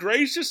going to be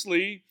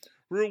graciously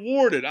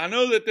rewarded. I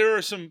know that there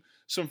are some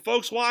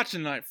folks watching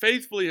tonight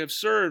faithfully have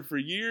served for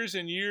years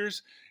and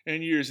years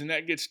and years, and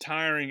that gets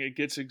tiring. It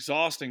gets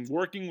exhausting.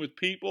 Working with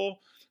people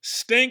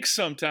stinks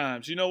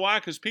sometimes. You know why?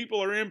 Because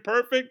people are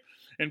imperfect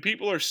and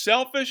people are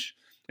selfish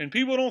and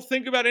people don't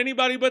think about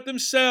anybody but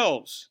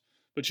themselves.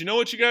 But you know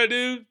what you got to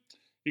do?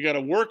 You got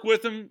to work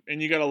with them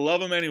and you got to love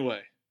them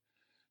anyway,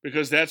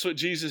 because that's what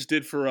Jesus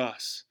did for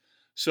us.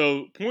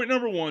 So point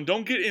number one,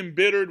 don't get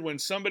embittered when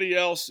somebody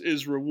else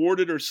is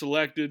rewarded or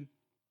selected.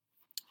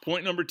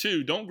 Point number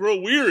two, don't grow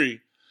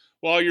weary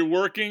while you're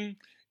working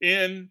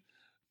in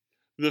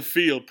the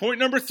field. Point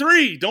number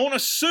three, don't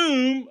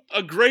assume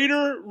a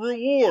greater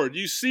reward.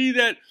 You see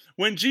that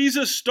when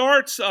Jesus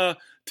starts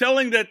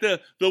telling that the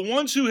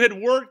ones who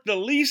had worked the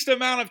least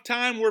amount of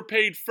time were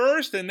paid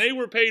first, and they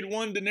were paid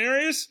 1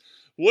 denarius,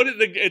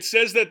 it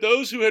says that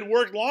those who had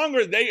worked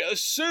longer, they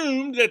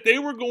assumed that they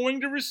were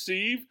going to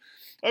receive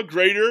a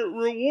greater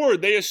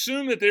reward. They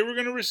assumed that they were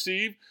going to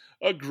receive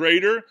a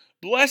greater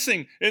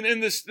blessing. And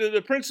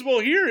the principle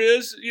here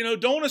is,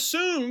 don't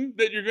assume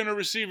that you're going to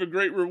receive a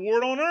great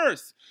reward on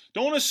earth.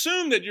 Don't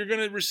assume that you're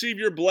going to receive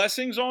your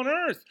blessings on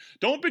earth.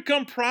 Don't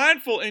become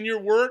prideful in your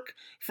work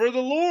for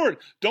the Lord.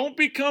 Don't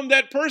become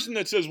that person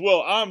that says,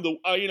 well, I'm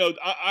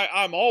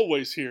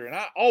always here and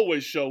I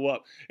always show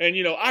up. And,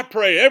 I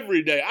pray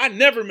every day. I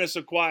never miss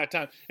a quiet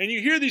time. And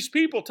you hear these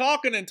people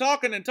talking and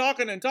talking and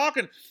talking and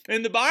talking.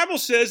 And the Bible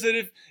says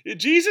that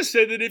Jesus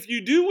said that if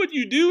you do what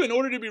you do in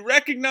order to be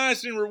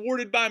recognized and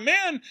rewarded by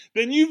men,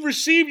 then you've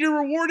received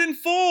your reward in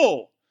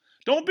full.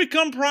 Don't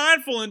become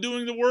prideful in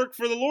doing the work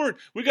for the Lord.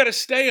 We got to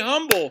stay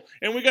humble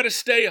and we got to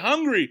stay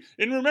hungry.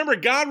 And remember,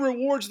 God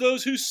rewards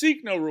those who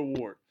seek no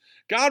reward.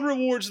 God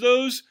rewards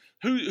those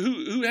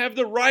who have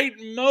the right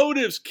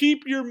motives.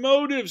 Keep your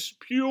motives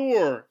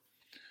pure.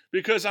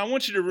 Because I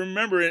want you to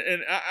remember,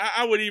 and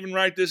I would even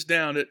write this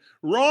down, that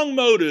wrong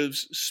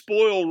motives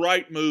spoil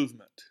right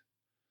movement.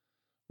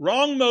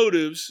 Wrong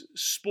motives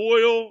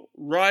spoil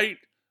right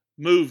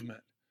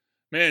movement.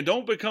 Man,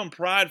 don't become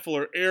prideful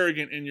or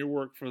arrogant in your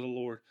work for the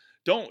Lord.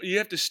 You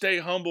have to stay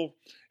humble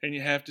and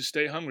you have to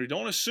stay hungry.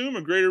 Don't assume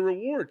a greater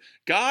reward.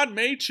 God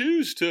may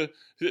choose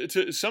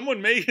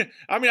someone may,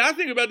 I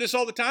think about this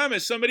all the time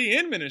as somebody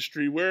in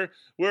ministry where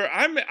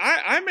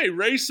I may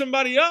raise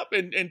somebody up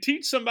and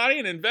teach somebody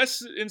and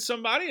invest in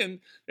somebody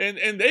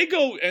and they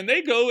go and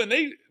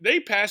they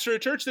pastor a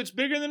church that's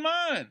bigger than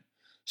mine.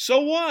 So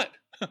what?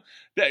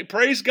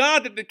 Praise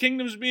God that the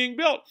kingdom's being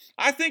built.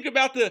 I think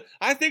about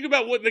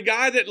what the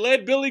guy that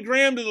led Billy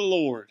Graham to the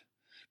Lord.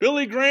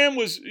 Billy Graham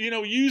was,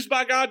 used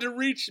by God to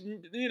reach,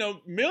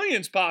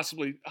 millions,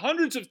 possibly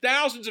hundreds of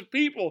thousands of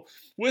people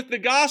with the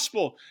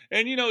gospel.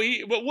 And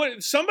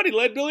somebody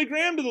led Billy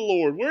Graham to the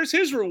Lord. Where's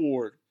his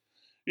reward?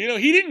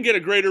 He didn't get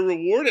a greater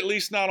reward, at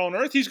least not on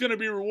earth. He's going to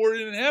be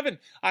rewarded in heaven.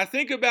 I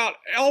think about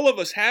all of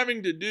us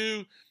having to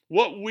do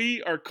what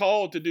we are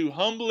called to do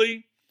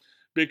humbly,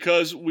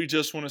 because we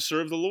just want to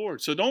serve the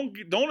Lord. So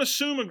don't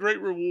assume a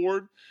great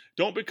reward.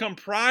 Don't become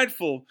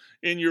prideful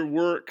in your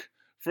work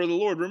for the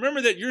Lord.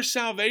 Remember that your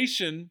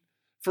salvation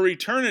for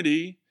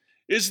eternity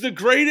is the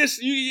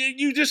greatest.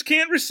 You just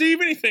can't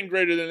receive anything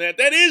greater than that.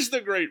 That is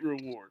the great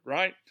reward,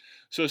 right?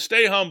 So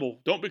stay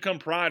humble. Don't become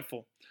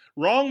prideful.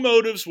 Wrong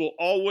motives will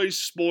always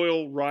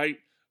spoil right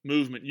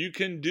movement. You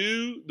can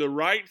do the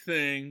right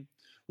thing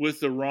with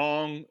the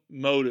wrong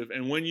motive.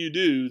 And when you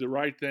do, the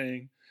right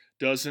thing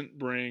doesn't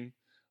bring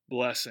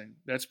blessing.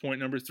 That's point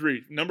number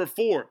 3. Number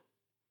 4,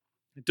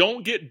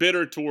 don't get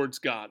bitter towards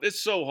God.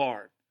 It's so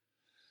hard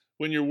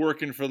when you're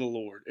working for the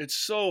Lord. It's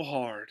so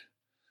hard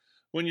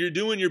when you're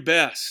doing your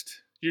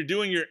best. You're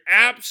doing your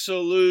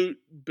absolute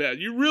best.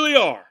 You really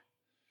are.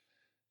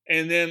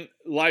 And then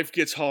life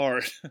gets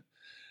hard.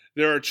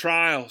 There are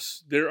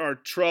trials. There are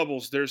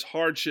troubles. There's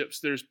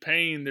hardships. There's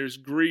pain. There's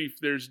grief.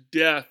 There's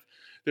death.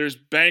 There's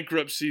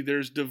bankruptcy,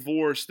 there's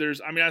divorce,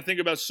 I think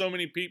about so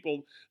many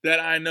people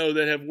that I know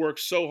that have worked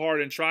so hard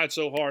and tried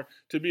so hard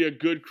to be a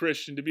good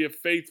Christian, to be a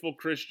faithful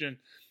Christian,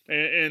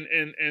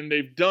 and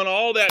they've done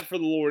all that for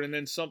the Lord, and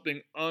then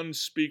something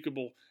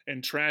unspeakable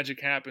and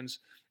tragic happens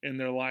in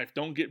their life.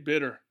 Don't get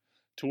bitter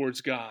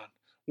towards God.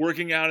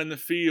 Working out in the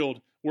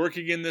field,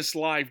 working in this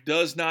life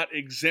does not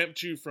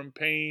exempt you from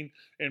pain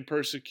and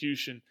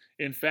persecution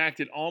In fact,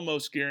 it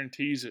almost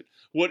guarantees it.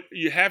 What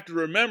you have to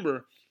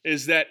remember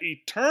is that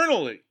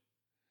eternally,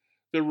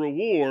 the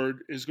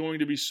reward is going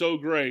to be so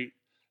great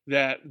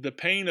that the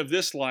pain of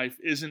this life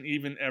isn't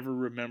even ever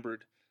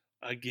remembered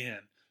again.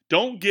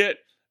 Don't get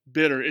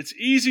bitter. It's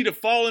easy to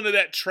fall into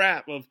that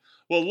trap of,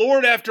 well,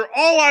 Lord, after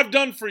all I've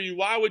done for you,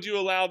 why would you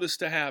allow this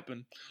to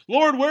happen?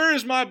 Lord, where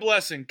is my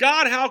blessing?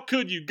 God, how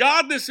could you?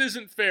 God, this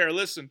isn't fair.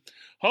 Listen,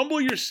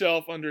 humble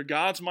yourself under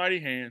God's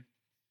mighty hand,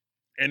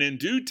 and in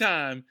due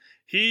time,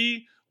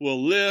 He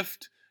will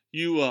lift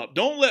you up.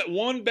 Don't let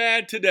one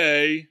bad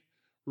today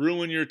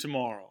ruin your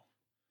tomorrow.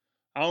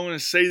 I'm going to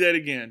say that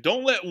again.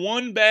 Don't let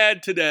one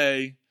bad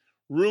today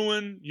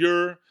ruin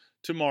your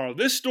tomorrow.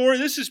 This story,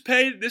 this is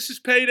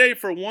payday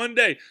for one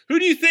day. Who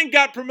do you think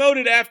got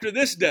promoted after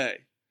this day?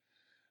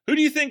 Who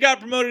do you think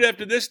got promoted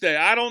after this day?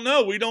 I don't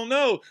know. We don't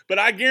know. But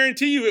I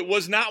guarantee you it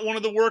was not one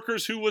of the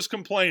workers who was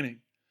complaining.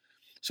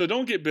 So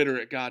don't get bitter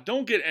at God.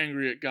 Don't get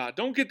angry at God.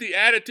 Don't get the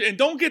attitude, and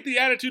don't get the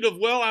attitude of,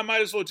 well, I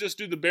might as well just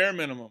do the bare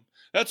minimum.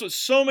 That's what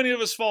so many of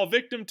us fall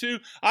victim to.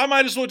 I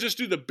might as well just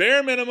do the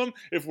bare minimum.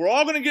 If we're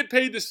all going to get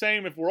paid the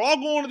same, if we're all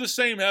going to the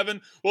same heaven,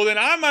 well, then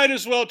I might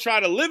as well try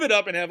to live it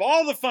up and have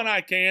all the fun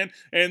I can,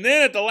 and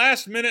then at the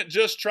last minute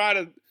just try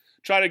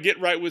to get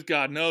right with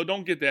God. No,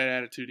 don't get that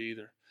attitude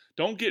either.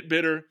 Don't get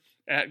bitter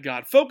at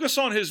God. Focus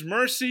on His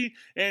mercy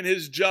and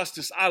His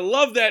justice. I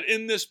love that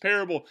in this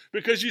parable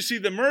because you see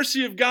the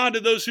mercy of God to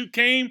those who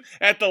came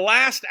at the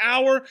last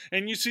hour,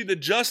 and you see the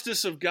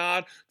justice of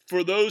God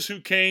for those who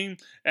came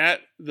at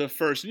the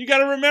first. And you got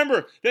to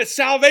remember that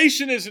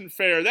salvation isn't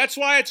fair. That's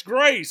why it's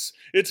grace.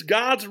 It's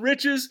God's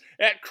riches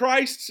at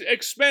Christ's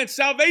expense.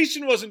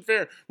 Salvation wasn't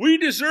fair. We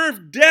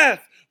deserve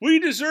death. We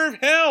deserve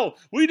hell.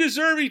 We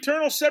deserve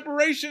eternal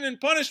separation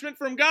and punishment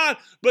from God.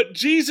 But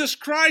Jesus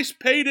Christ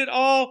paid it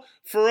all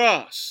for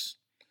us.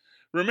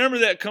 Remember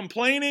that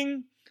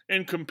complaining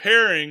and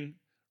comparing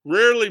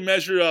rarely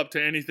measure up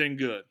to anything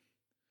good.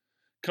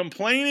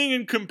 Complaining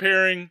and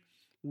comparing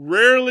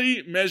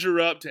rarely measure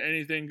up to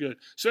anything good.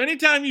 So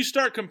anytime you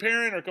start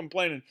comparing or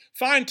complaining,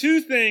 find two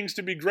things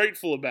to be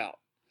grateful about.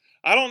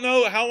 I don't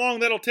know how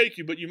long that'll take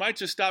you, but you might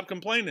just stop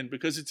complaining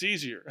because it's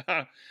easier.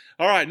 All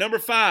right, number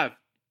 5.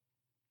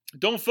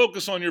 Don't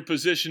focus on your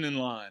position in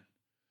line.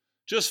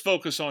 Just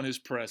focus on His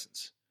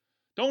presence.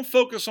 Don't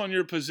focus on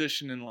your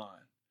position in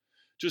line.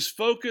 Just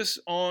focus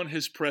on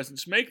His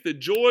presence. Make the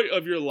joy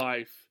of your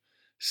life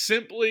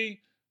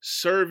simply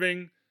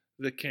serving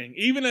the King.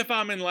 Even if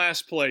I'm in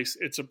last place,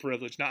 it's a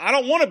privilege. Now, I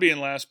don't want to be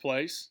in last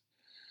place.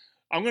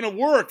 I'm going to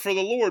work for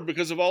the Lord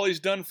because of all He's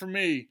done for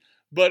me.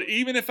 But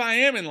even if I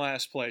am in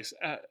last place,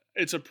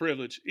 it's a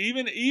privilege.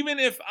 Even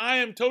if I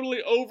am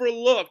totally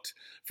overlooked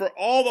for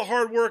all the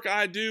hard work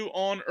I do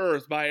on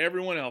earth by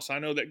everyone else, I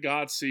know that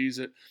God sees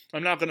it.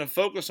 I'm not going to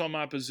focus on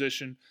my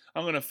position.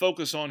 I'm going to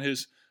focus on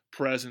His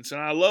presence. And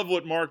I love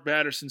what Mark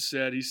Batterson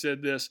said. He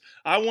said this: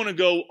 I want to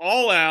go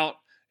all out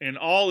and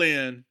all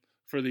in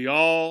for the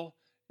all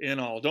in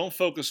all. Don't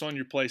focus on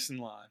your place in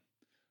line.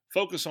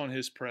 Focus on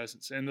His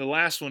presence. And the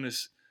last one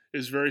is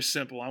very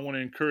simple. I want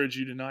to encourage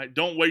you tonight.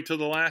 Don't wait till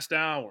the last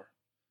hour.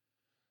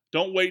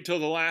 Don't wait till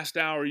the last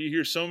hour. You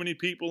hear so many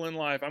people in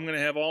life, I'm going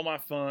to have all my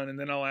fun and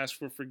then I'll ask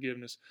for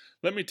forgiveness.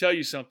 Let me tell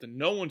you something.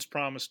 No one's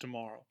promised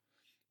tomorrow.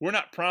 We're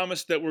not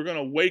promised that we're going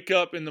to wake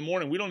up in the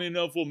morning. We don't even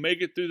know if we'll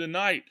make it through the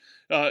night.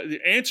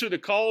 Answer the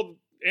call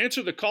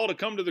to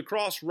come to the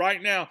cross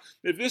right now.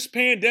 If this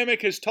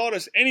pandemic has taught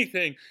us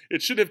anything,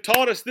 it should have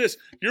taught us this: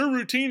 your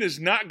routine is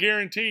not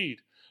guaranteed.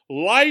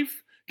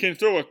 Life can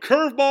throw a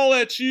curveball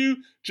at you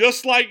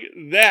just like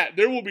that.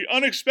 There will be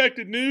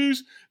unexpected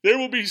news. There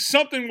will be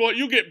something,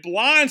 you'll get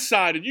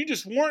blindsided. You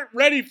just weren't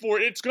ready for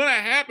it. It's going to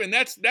happen.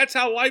 That's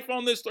how life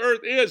on this earth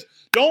is.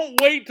 Don't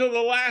wait till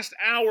the last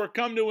hour.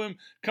 Come to Him.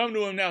 Come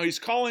to Him now. He's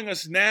calling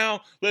us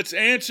now. Let's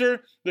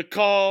answer the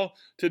call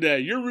today.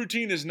 Your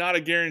routine is not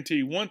a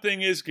guarantee. One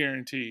thing is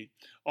guaranteed.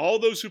 All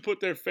those who put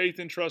their faith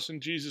and trust in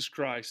Jesus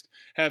Christ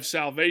have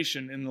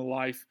salvation in the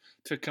life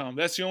to come.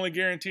 That's the only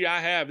guarantee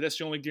I have. That's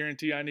the only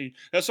guarantee I need.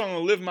 That's what I'm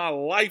going to live my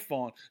life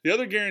on. The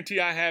other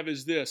guarantee I have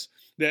is this: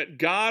 that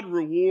God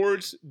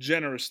rewards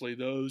generously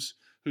those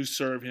who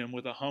serve Him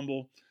with a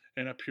humble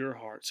and a pure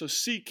heart. So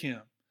seek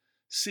Him.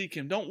 Seek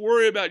Him. Don't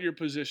worry about your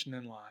position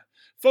in line.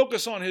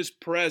 Focus on His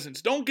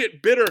presence. Don't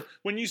get bitter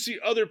when you see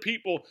other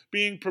people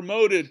being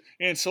promoted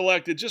and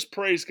selected. Just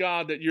praise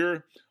God that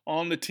you're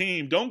on the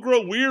team. Don't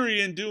grow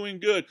weary in doing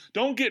good.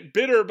 Don't get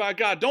bitter by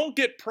God. Don't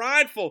get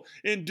prideful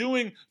in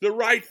doing the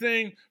right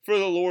thing for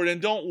the Lord.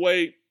 And don't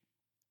wait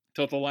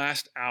till the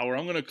last hour.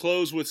 I'm going to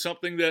close with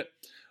something that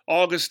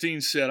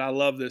Augustine said. I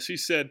love this. He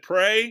said,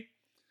 pray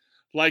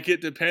like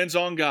it depends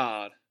on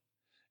God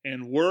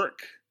and work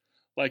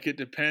like it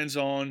depends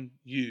on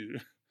you.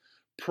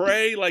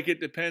 Pray like it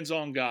depends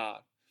on God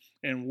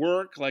and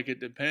work like it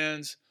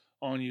depends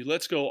on you.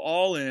 Let's go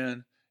all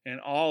in and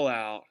all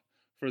out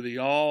for the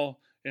all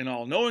in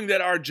all, knowing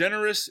that our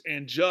generous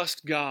and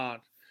just God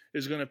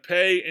is going to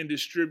pay and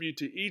distribute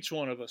to each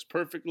one of us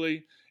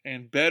perfectly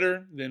and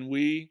better than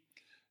we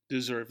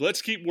deserve.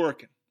 Let's keep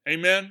working.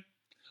 Amen.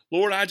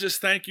 Lord, I just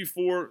thank you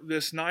for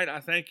this night. I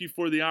thank you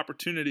for the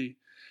opportunity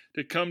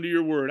to come to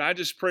your word. I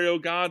just pray, oh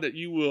God, that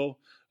you will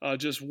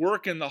just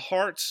work in the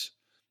hearts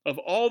of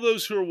all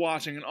those who are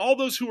watching and all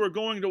those who are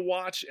going to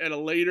watch at a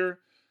later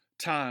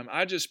time.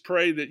 I just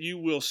pray that you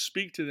will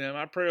speak to them.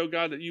 I pray, oh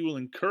God, that you will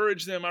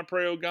encourage them. I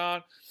pray, oh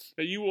God,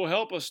 that you will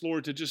help us,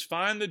 Lord, to just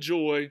find the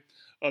joy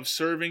of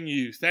serving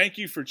you. Thank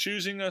you for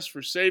choosing us,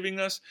 for saving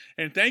us,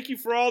 and thank you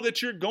for all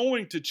that you're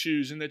going to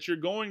choose and that you're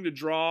going to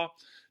draw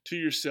to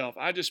yourself.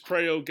 I just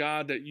pray, oh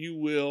God, that you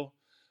will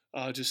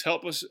just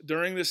help us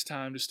during this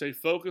time to stay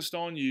focused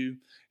on you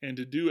and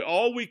to do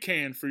all we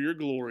can for your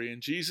glory.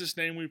 In Jesus'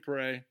 name we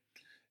pray.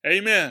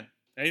 Amen.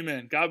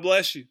 Amen. God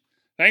bless you.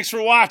 Thanks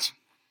for watching.